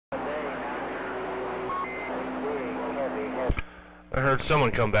I heard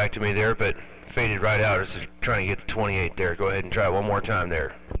someone come back to me there, but faded right out. I was just trying to get the 28 there. Go ahead and try it one more time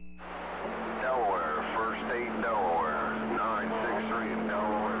there. Delaware, first 8 Delaware, 963 in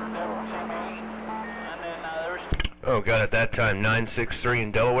Delaware. Oh, got it that time. 963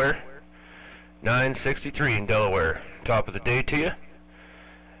 in Delaware. 963 in Delaware. Top of the day to you.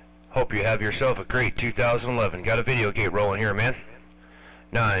 Hope you have yourself a great 2011. Got a video gate rolling here, man.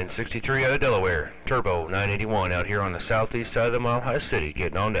 963 out of Delaware. Turbo 981 out here on the southeast side of the Mile High City.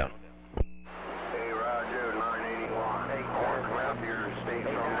 Getting on down. Hey, Roger, 981. Hey, Corn, come out here, state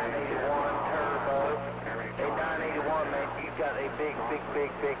from 981 Turbo. Hey, 981, man, you've got a big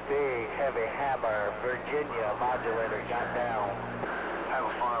heavy hammer Virginia Modulator got down. Have a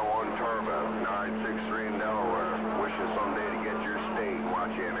fine one, Turbo, 963 in Delaware. Wish you someday to get your state and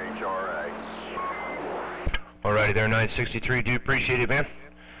watch MHRA. Alrighty there, 963. Do appreciate it, man.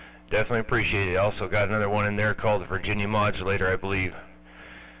 Definitely appreciate it. Also got another one in there called the Virginia Modulator, I believe.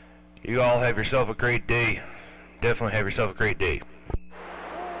 You all have yourself a great day. Definitely have yourself a great day.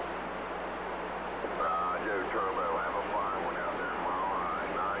 Joe Turbo, have a fine one out there tomorrow.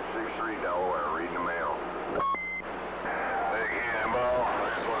 963 Delaware, reading the mail. Hey, Cannonball, I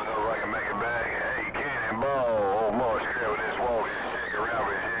just want to know if I can make it back. Hey, Cannonball, old Muskrat with this walking stick around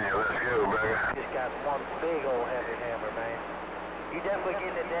Virginia. Let's go, baby. Just got one big old heavy hammer, man. You definitely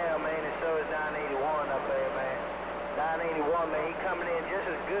getting it down, man, and so is 981 up there, man. 981, man, he coming in just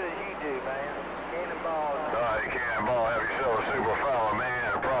as good as you do, man. Cannonball. Alright, Cannonball, have yourself a super fella, man,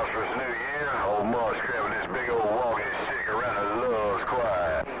 and a prosperous new year. Old Muskrat with this big old walking stick around the love's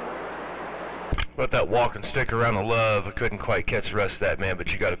quiet. About that walking stick around the love, I couldn't quite catch the rest of that, man,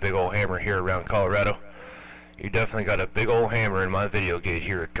 but you got a big old hammer here around Colorado. You definitely got a big old hammer in my video gate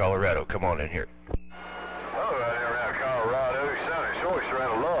here at Colorado. Come on in here. Oh, right there around Colorado, sounding choice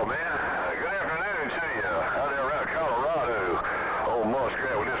around the love, man. Good afternoon to you, out there around Colorado. Old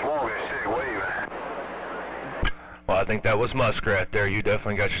Muskrat with this walking stick waving. Well, I think that was Muskrat there. You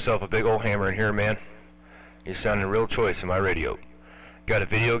definitely got yourself a big old hammer in here, man. You sounding real choice in my radio. Got a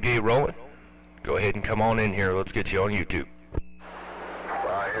video gate rolling? Go ahead and come on in here. Let's get you on YouTube.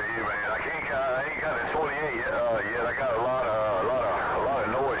 I hear you, man. I ain't got the 28 yet. I got a lot of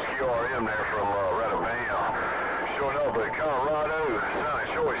noise QRM there from right up down. Showing up at Colorado,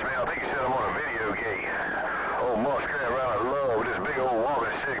 sounding choice, man. I think you said I'm on a video gate. Old Muskrat around the love with this big old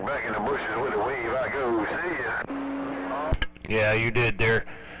walking stick back in the bushes with a wave. I go, see ya. Yeah, you did there.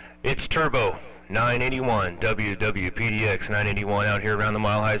 It's Turbo 981, WWPDX 981 out here around the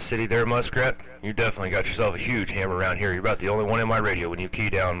Mile High City there, Muskrat. You definitely got yourself a huge hammer around here. You're about the only one in my radio when you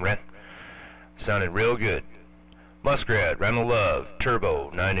key down, man. Sounded real good. Muskrat, round the love, Turbo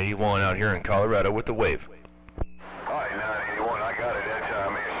 981 out here in Colorado with the wave. Alright, 981, I got it that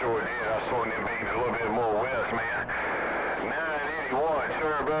time, man. Sure did. I was swung them beams a little bit more west, man. 981,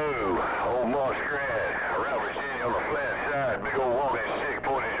 Turbo, old Muskrat, around Virginia on the flat side. Big old walking stick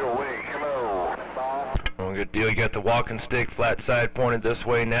pointed your way. Come on. Well, good deal. You got the walking stick, flat side pointed this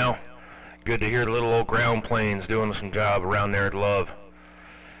way now. Good to hear the little old ground planes doing some job around there at Love.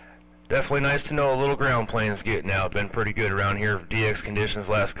 Definitely nice to know a little ground planes getting out. Been pretty good around here for DX conditions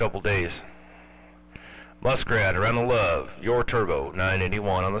last couple days. Muskrat around the Love, your Turbo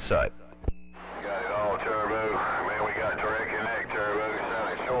 981 on the side. Got it all, Turbo. Man, we got direct connect, Turbo.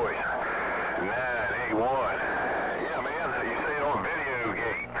 Sounding choice. 981. Yeah, man, you say it on video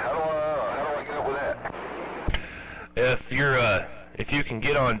gate. How do I get up with that? If you can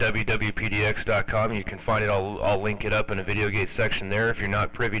get on wwpdx.com, you can find it. I'll link it up in a video gate section there. If you're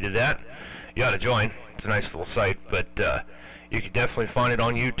not privy to that, you ought to join. It's a nice little site, but you can definitely find it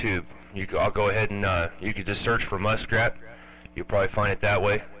on YouTube. I'll go ahead and you can just search for Muskrat. You'll probably find it that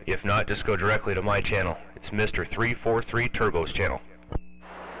way. If not, just go directly to my channel. It's Mr. 343 Turbo's channel.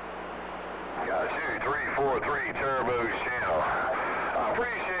 Got you, 343 Turbo's channel. I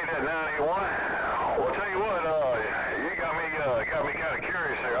appreciate that, 981. Well, tell you what, you got me kind of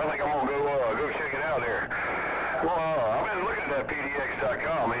curious there. I think I'm gonna go check it out there. Well, I've been looking at that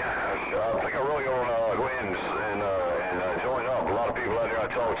PDX.com, man. I think I really gonna go ahead and join up. A lot of people out there I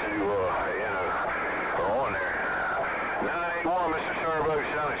talk to, are on there. 981, Mr. Turbo,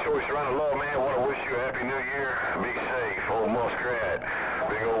 sounding choice around the love, man. Want to wish you a happy new year. Be safe, old Muskrat.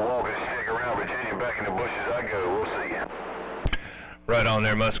 Big old walking stick around Virginia, back in the bushes I go. We'll see you. Right on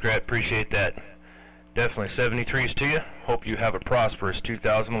there, Muskrat. Appreciate that. Definitely 73s to you. Hope you have a prosperous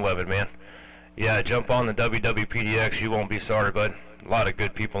 2011, man. Yeah, jump on the WWPDX. You won't be sorry, bud. A lot of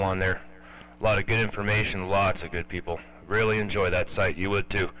good people on there. A lot of good information. Lots of good people. Really enjoy that site. You would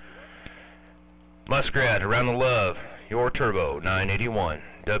too. Muskrat, around the love. Your Turbo 981.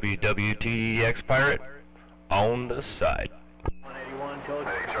 WWTDX Pirate on the side. 181 told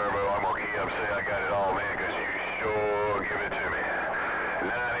you. Hey, Turbo, I'm going to key up, say I got it all, man, because you sure give it to me.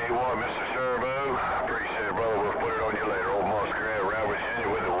 981, Mr. Turbo. Appreciate it, brother. We'll put it on you later. Old Muskrat, around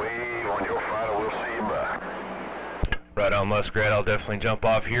Virginia with a wave on your fighter. We'll see you back. Right on, Muskrat. I'll definitely jump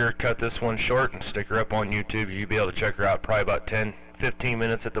off here, cut this one short, and stick her up on YouTube. You'll be able to check her out probably about 10, 15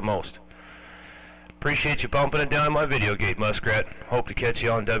 minutes at the most. Appreciate you bumping it down in my video gate, Muskrat. Hope to catch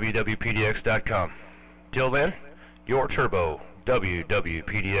you on www.pdx.com. Till then, your Turbo,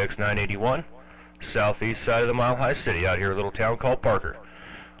 WWPDX 981, southeast side of the Mile High City, out here in a little town called Parker.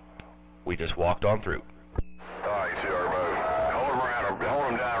 We just walked on through. Alright, Turbo.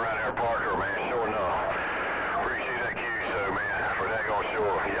 Hold him down around there, Parker, man, sure enough. Appreciate that cue, so, man, for that going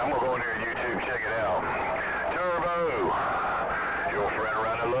sure. Yeah, I'm going to go in there on YouTube, check it out. Turbo, your friend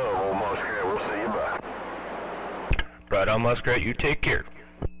around the love, old Muskrat. We'll see you back. Right on, Muskrat. You take care.